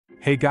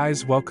Hey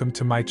guys, welcome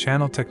to my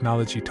channel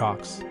Technology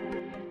Talks.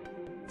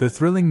 The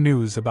thrilling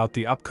news about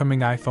the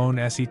upcoming iPhone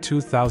SE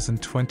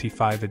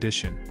 2025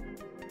 edition.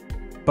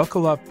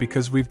 Buckle up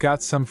because we've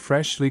got some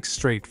fresh leaks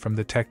straight from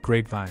the tech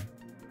grapevine.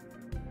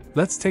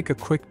 Let's take a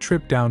quick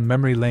trip down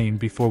memory lane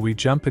before we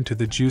jump into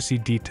the juicy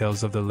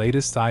details of the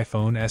latest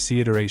iPhone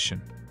SE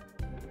iteration.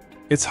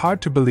 It's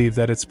hard to believe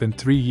that it's been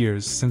 3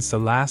 years since the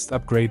last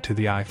upgrade to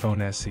the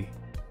iPhone SE.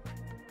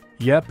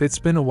 Yep, it's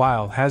been a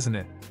while, hasn't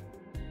it?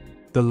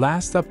 The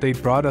last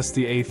update brought us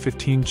the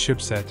A15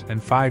 chipset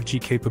and 5G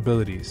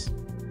capabilities,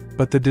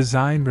 but the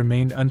design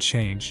remained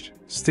unchanged,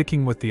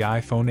 sticking with the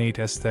iPhone 8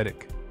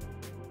 aesthetic.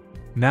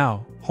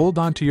 Now, hold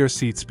on to your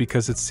seats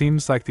because it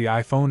seems like the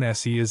iPhone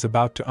SE is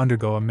about to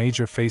undergo a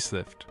major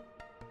facelift.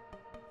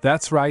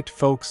 That's right,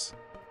 folks.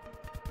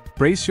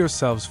 Brace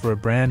yourselves for a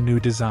brand new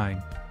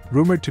design,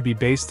 rumored to be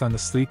based on the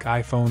sleek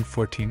iPhone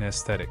 14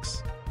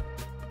 aesthetics.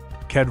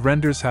 CAD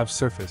renders have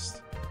surfaced,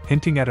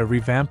 hinting at a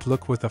revamped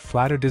look with a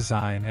flatter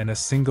design and a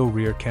single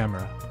rear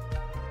camera.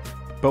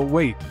 But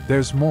wait,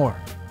 there's more.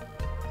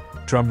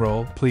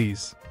 Drumroll,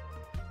 please.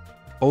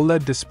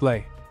 OLED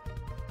display.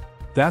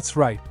 That's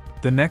right,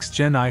 the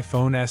next-gen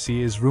iPhone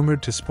SE is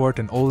rumored to sport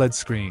an OLED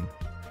screen,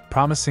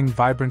 promising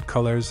vibrant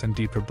colors and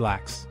deeper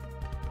blacks.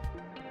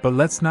 But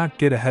let's not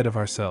get ahead of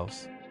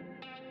ourselves.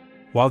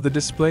 While the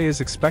display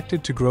is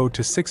expected to grow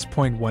to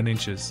 6.1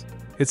 inches,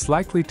 it's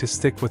likely to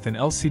stick with an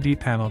LCD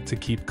panel to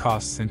keep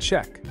costs in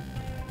check.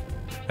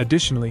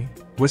 Additionally,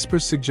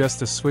 whispers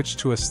suggest a switch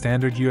to a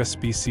standard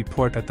USB-C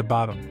port at the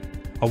bottom,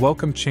 a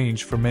welcome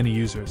change for many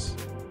users.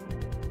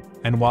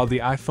 And while the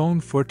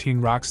iPhone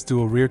 14 rocks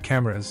dual rear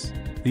cameras,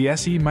 the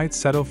SE might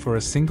settle for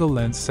a single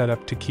lens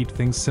setup to keep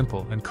things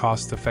simple and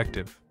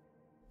cost-effective.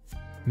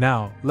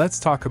 Now, let's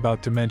talk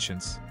about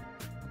dimensions.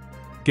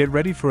 Get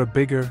ready for a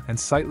bigger and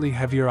slightly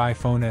heavier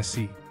iPhone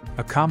SE,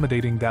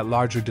 accommodating that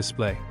larger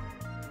display.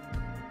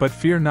 But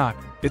fear not,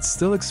 it's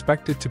still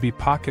expected to be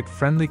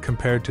pocket-friendly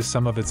compared to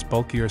some of its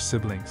bulkier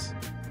siblings.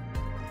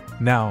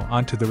 Now,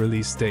 onto the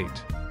release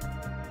date.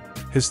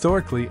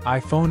 Historically,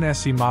 iPhone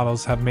SE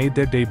models have made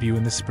their debut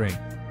in the spring,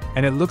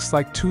 and it looks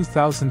like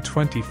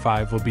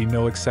 2025 will be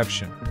no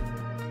exception.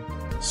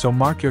 So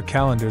mark your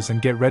calendars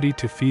and get ready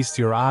to feast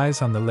your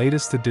eyes on the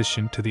latest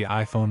addition to the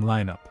iPhone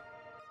lineup.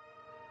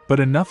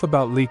 But enough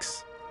about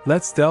leaks,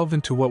 let's delve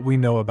into what we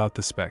know about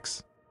the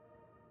specs.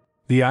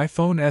 The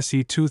iPhone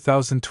SE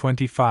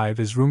 2025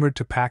 is rumored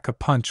to pack a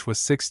punch with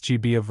 6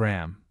 GB of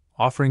RAM,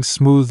 offering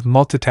smooth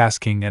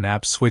multitasking and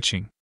app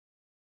switching.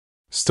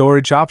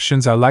 Storage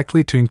options are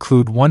likely to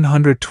include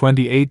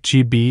 128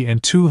 GB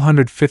and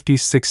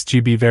 256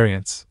 GB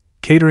variants,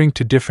 catering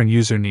to different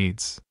user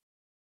needs.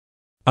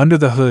 Under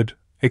the hood,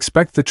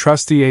 expect the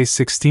trusty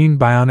A16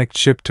 Bionic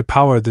chip to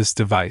power this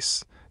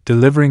device,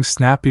 delivering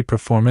snappy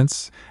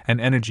performance and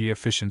energy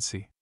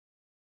efficiency.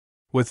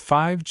 With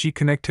 5G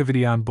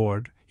connectivity on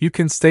board, you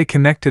can stay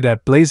connected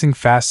at blazing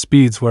fast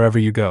speeds wherever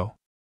you go.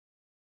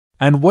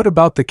 And what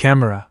about the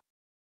camera?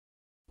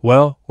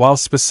 Well, while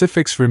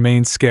specifics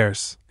remain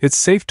scarce, it's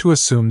safe to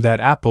assume that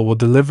Apple will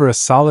deliver a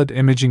solid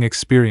imaging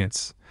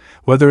experience,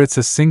 whether it's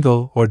a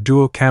single or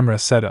dual camera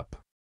setup.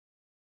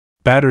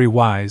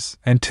 Battery-wise,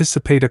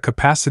 anticipate a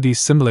capacity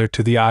similar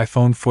to the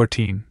iPhone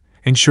 14,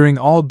 ensuring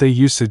all-day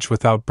usage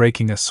without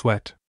breaking a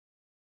sweat.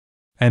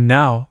 And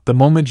now, the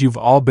moment you've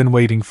all been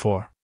waiting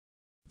for.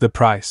 The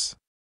price.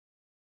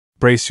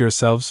 Brace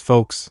yourselves,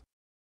 folks.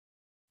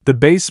 The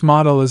base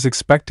model is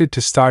expected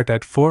to start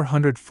at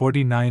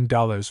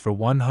 $449 for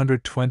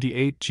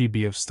 128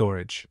 GB of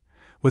storage,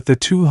 with the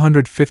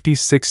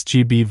 256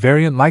 GB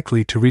variant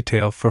likely to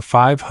retail for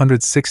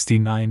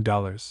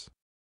 $569.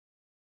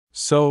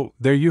 So,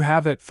 there you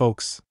have it,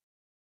 folks.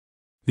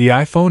 The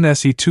iPhone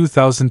SE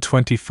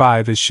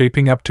 2025 is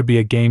shaping up to be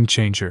a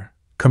game-changer,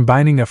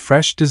 combining a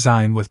fresh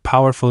design with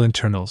powerful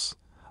internals,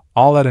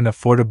 all at an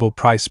affordable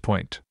price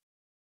point.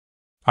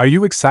 Are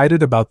you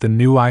excited about the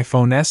new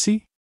iPhone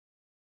SE?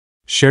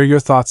 Share your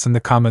thoughts in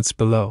the comments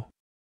below.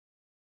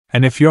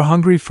 And if you're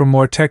hungry for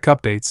more tech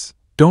updates,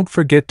 don't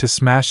forget to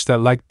smash that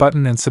like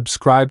button and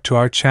subscribe to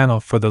our channel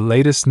for the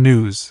latest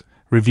news,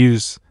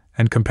 reviews,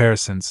 and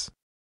comparisons.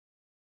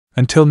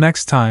 Until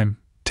next time,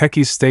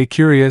 techies, stay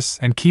curious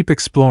and keep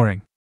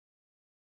exploring.